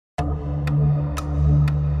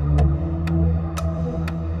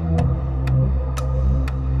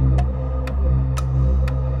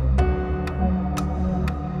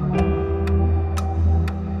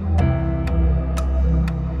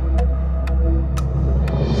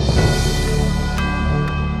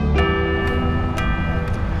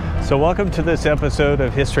So welcome to this episode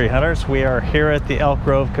of History Hunters. We are here at the Elk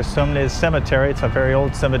Grove Cosumnes Cemetery. It's a very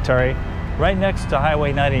old cemetery right next to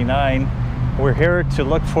Highway 99. We're here to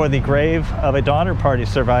look for the grave of a Donner Party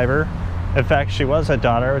survivor. In fact, she was a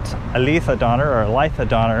Donner. It's Elitha Donner, or Elitha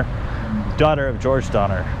Donner, daughter of George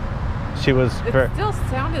Donner. She was It still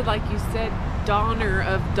sounded like you said Donner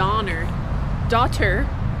of Donner, daughter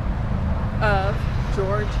of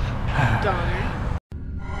George Donner.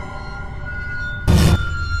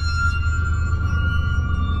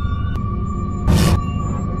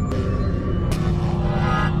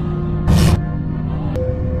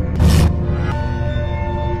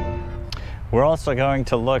 We're also going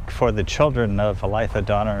to look for the children of Elitha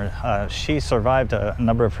Donner. She survived a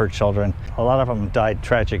number of her children. A lot of them died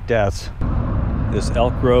tragic deaths. This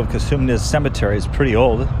Elk Grove Cosumnes Cemetery is pretty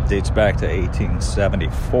old. It dates back to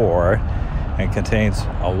 1874 and contains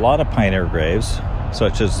a lot of pioneer graves,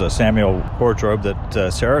 such as Samuel Wardrobe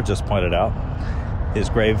that Sarah just pointed out. His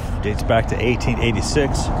grave dates back to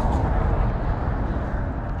 1886.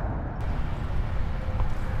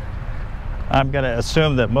 I'm going to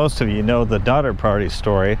assume that most of you know the Donner Party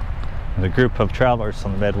story. The group of travelers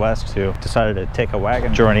from the Midwest who decided to take a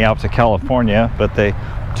wagon journey out to California, but they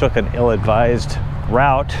took an ill-advised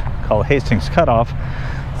route called Hastings Cutoff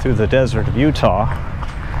through the desert of Utah.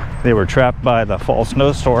 They were trapped by the fall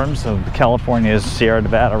snowstorms of California's Sierra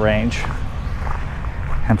Nevada range.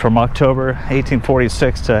 And from October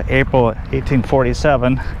 1846 to April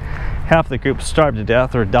 1847, half the group starved to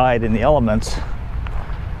death or died in the elements.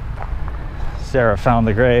 Sarah found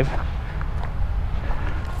the grave.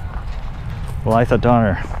 Elitha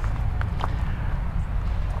Donner.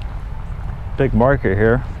 Big marker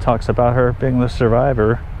here. Talks about her being the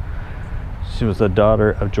survivor. She was the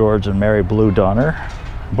daughter of George and Mary Blue Donner.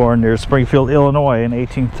 Born near Springfield, Illinois in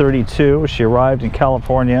 1832. She arrived in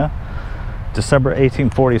California December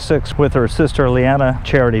 1846 with her sister Leanna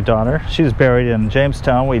Charity Donner. She's buried in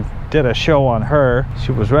Jamestown. We did a show on her.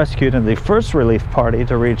 She was rescued in the first relief party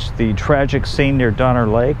to reach the tragic scene near Donner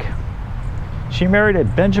Lake. She married a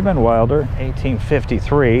Benjamin Wilder,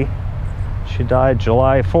 1853. She died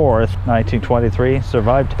July 4th, 1923,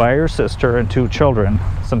 survived by her sister and 2 children.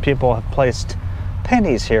 Some people have placed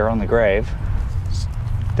pennies here on the grave.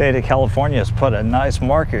 The state of California has put a nice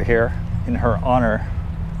marker here in her honor.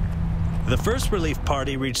 The first relief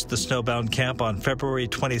party reached the snowbound camp on February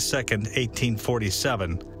 22,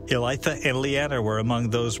 1847. Elitha and Leanna were among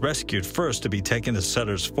those rescued first to be taken to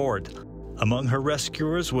Sutter's Fort. Among her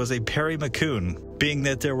rescuers was a Perry McCoon. Being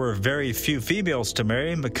that there were very few females to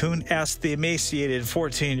marry, McCoon asked the emaciated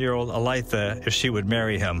 14-year-old Elitha if she would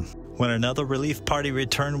marry him. When another relief party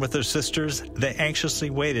returned with their sisters, they anxiously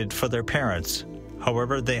waited for their parents.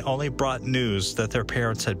 However, they only brought news that their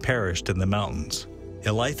parents had perished in the mountains.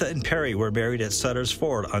 Elitha and Perry were married at Sutter's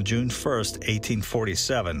Fort on June 1,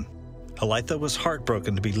 1847. Elitha was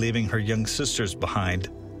heartbroken to be leaving her young sisters behind.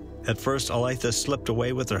 At first, Elitha slipped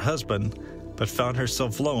away with her husband, but found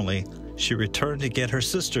herself lonely. She returned to get her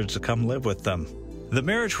sisters to come live with them. The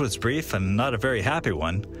marriage was brief and not a very happy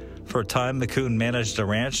one. For a time, McCoon managed a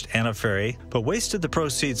ranch and a ferry, but wasted the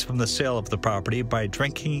proceeds from the sale of the property by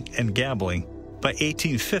drinking and gambling. By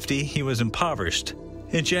 1850, he was impoverished.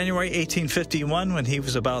 In January 1851, when he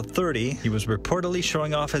was about 30, he was reportedly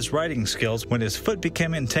showing off his riding skills when his foot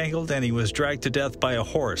became entangled and he was dragged to death by a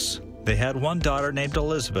horse. They had one daughter named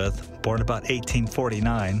Elizabeth, born about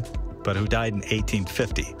 1849, but who died in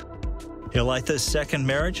 1850. Elitha's second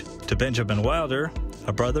marriage, to Benjamin Wilder,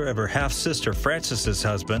 a brother of her half-sister Frances's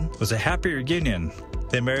husband, was a happier union.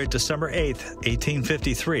 They married December 8,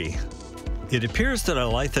 1853. It appears that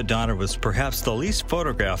Elitha Donner was perhaps the least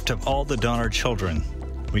photographed of all the Donner children.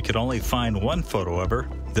 We could only find one photo of her,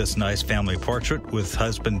 this nice family portrait with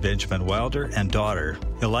husband Benjamin Wilder and daughter.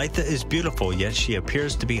 Elitha is beautiful, yet she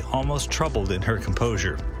appears to be almost troubled in her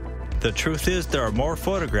composure. The truth is there are more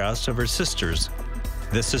photographs of her sisters.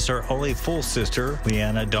 This is her only full sister,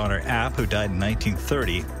 Leanna Donner App, who died in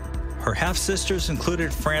 1930. Her half-sisters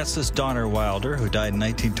included Frances Donner Wilder, who died in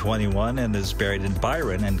 1921 and is buried in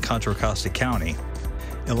Byron in Contra Costa County.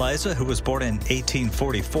 Eliza, who was born in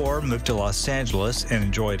 1844, moved to Los Angeles and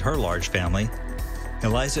enjoyed her large family.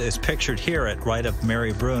 Eliza is pictured here at right of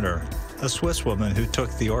Mary Brunner, a Swiss woman who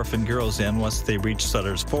took the orphan girls in once they reached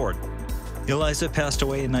Sutter's Fort. Eliza passed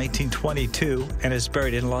away in 1922 and is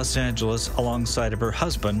buried in Los Angeles alongside of her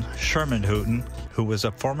husband, Sherman Houghton, who was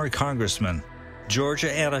a former congressman.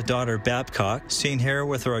 Georgia Anna Donner Babcock, seen here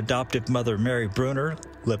with her adoptive mother Mary Brunner,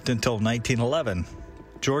 lived until 1911.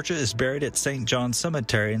 Georgia is buried at St. John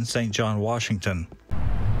Cemetery in St. John, Washington.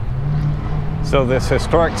 So this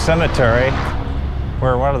historic cemetery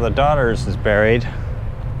where one of the Donners is buried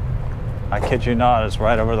I kid you not, it's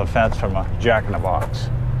right over the fence from a Jack-in-the-Box.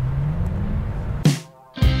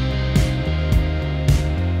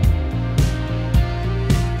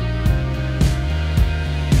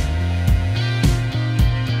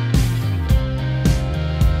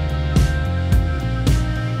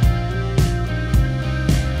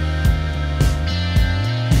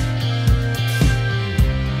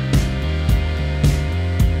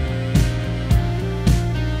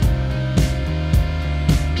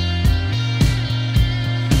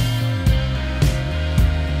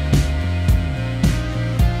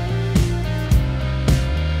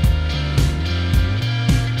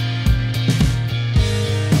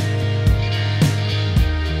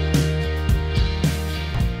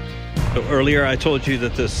 Earlier I told you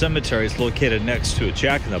that this cemetery is located next to a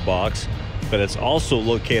Jack-in-the-Box, but it's also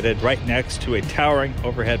located right next to a towering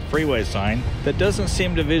overhead freeway sign that doesn't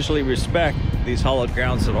seem to visually respect these hallowed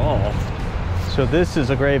grounds at all. So this is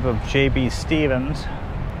a grave of J.B. Stevens.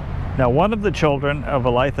 Now, one of the children of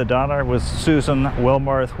Elitha Donner was Susan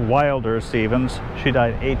Wilmarth Wilder Stevens. She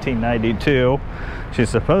died in 1892. She's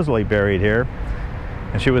supposedly buried here.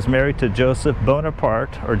 And she was married to Joseph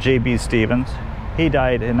Bonaparte, or J.B. Stevens. He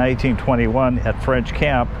died in 1921 at French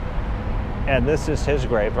Camp, and this is his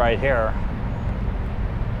grave right here.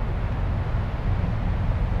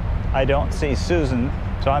 I don't see Susan,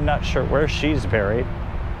 so I'm not sure where she's buried.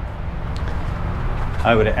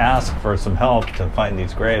 I would ask for some help to find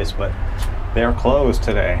these graves, but they're closed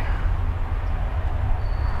today.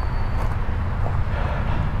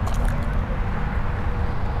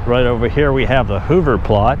 Right over here we have the Hoover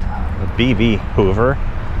plot, the B.B. Hoover.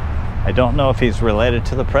 I don't know if he's related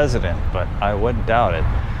to the president, but I wouldn't doubt it.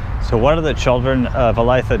 So one of the children of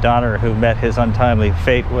Elitha Donner who met his untimely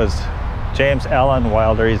fate was James Allen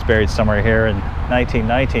Wilder. He's buried somewhere here. In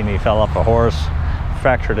 1919, he fell off a horse,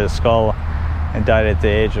 fractured his skull, and died at the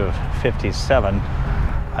age of 57.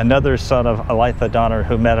 Another son of Elitha Donner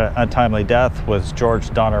who met an untimely death was George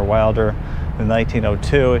Donner Wilder. In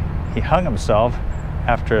 1902, he hung himself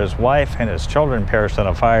after his wife and his children perished in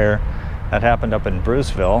a fire that happened up in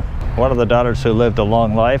Bruceville. One of the daughters who lived a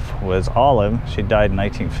long life was Olive. She died in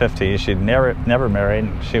 1950. She'd never married.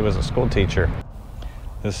 She was a school teacher.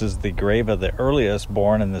 This is the grave of the earliest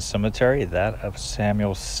born in the cemetery, that of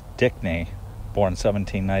Samuel Stickney, born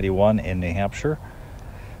 1791 in New Hampshire.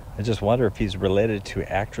 I just wonder if he's related to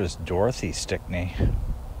actress Dorothy Stickney.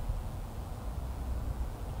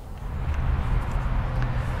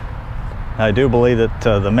 I do believe that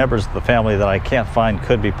the members of the family that I can't find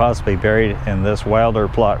could be possibly buried in this Wilder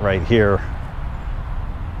plot right here.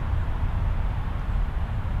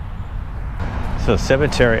 So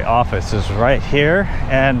cemetery office is right here,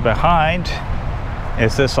 and behind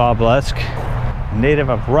is this obelisk, native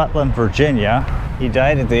of Rutland, Virginia. He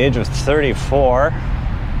died at the age of 34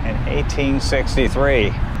 in 1863.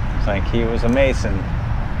 It's like he was a Mason.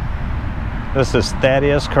 This is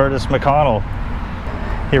Thaddeus Curtis McConnell.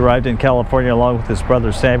 He arrived in California along with his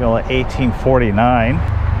brother Samuel in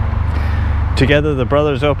 1849. Together, the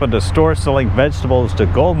brothers opened a store selling vegetables to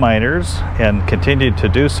gold miners and continued to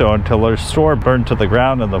do so until their store burned to the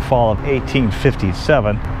ground in the fall of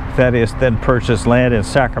 1857. Thaddeus then purchased land in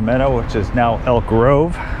Sacramento, which is now Elk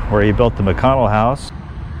Grove, where he built the McConnell House.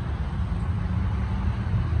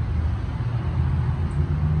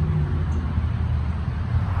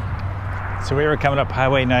 So we were coming up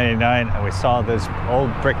Highway 99 and we saw this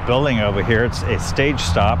old brick building over here. It's a stage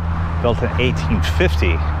stop built in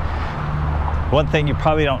 1850. One thing you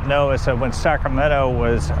probably don't know is that when Sacramento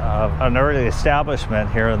was an early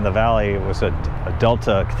establishment here in the valley, it was a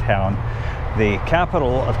delta town. The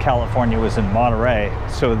capital of California was in Monterey.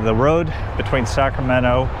 So the road between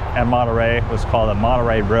Sacramento and Monterey was called the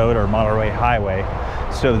Monterey Road or Monterey Highway.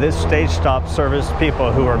 So this stage stop serviced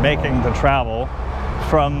people who were making the travel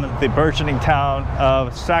from the burgeoning town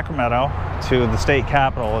of Sacramento to the state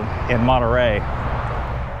capital in Monterey.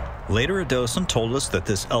 Later, a docent told us that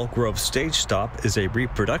this Elk Grove Stage Stop is a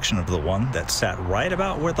reproduction of the one that sat right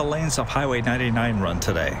about where the lanes of Highway 99 run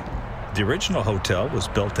today. The original hotel was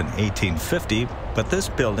built in 1850, but this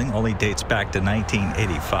building only dates back to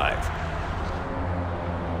 1985.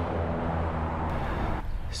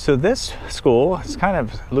 So this school is kind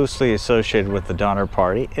of loosely associated with the Donner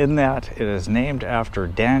Party in that it is named after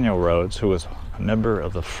Daniel Rhodes, who was a member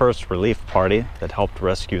of the first relief party that helped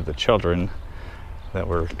rescue the children that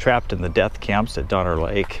were trapped in the death camps at Donner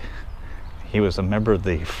Lake. He was a member of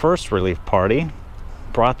the first relief party,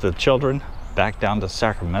 brought the children back down to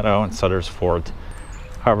Sacramento and Sutter's Fort.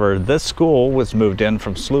 However, this school was moved in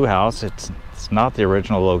from Sloughhouse. It's not the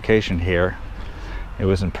original location here. It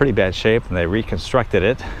was in pretty bad shape and they reconstructed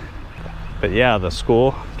it. But yeah, the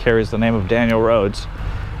school carries the name of Daniel Rhodes.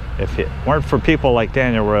 If it weren't for people like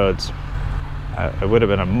Daniel Rhodes, it would have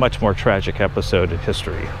been a much more tragic episode in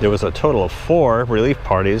history. There was a total of 4 relief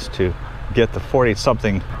parties to get the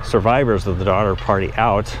 40-something survivors of the Donner Party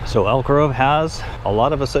out. So Elk Grove has a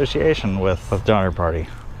lot of association with the Donner Party.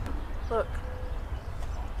 Look,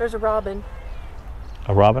 there's a robin.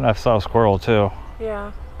 A robin? I saw a squirrel too.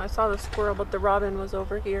 Yeah, I saw the squirrel, but the robin was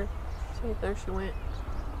over here. See, there she went.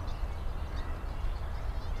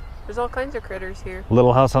 There's all kinds of critters here.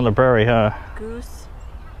 Little house on the prairie, huh? Goose.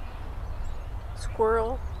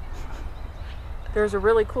 Squirrel. There's a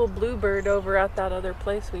really cool bluebird over at that other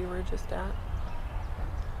place we were just at.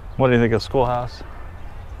 What do you think of Schoolhouse?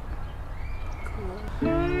 Cool.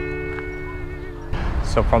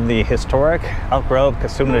 So from the historic Elk Grove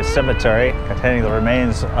Cosumnes Cemetery, containing the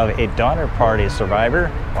remains of a Donner Party survivor,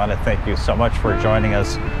 I want to thank you so much for joining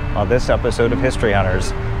us on this episode of History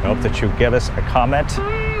Hunters. I hope that you give us a comment,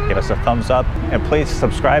 give us a thumbs up, and please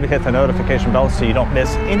subscribe and hit the notification bell so you don't miss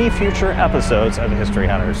any future episodes of History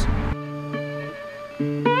Hunters.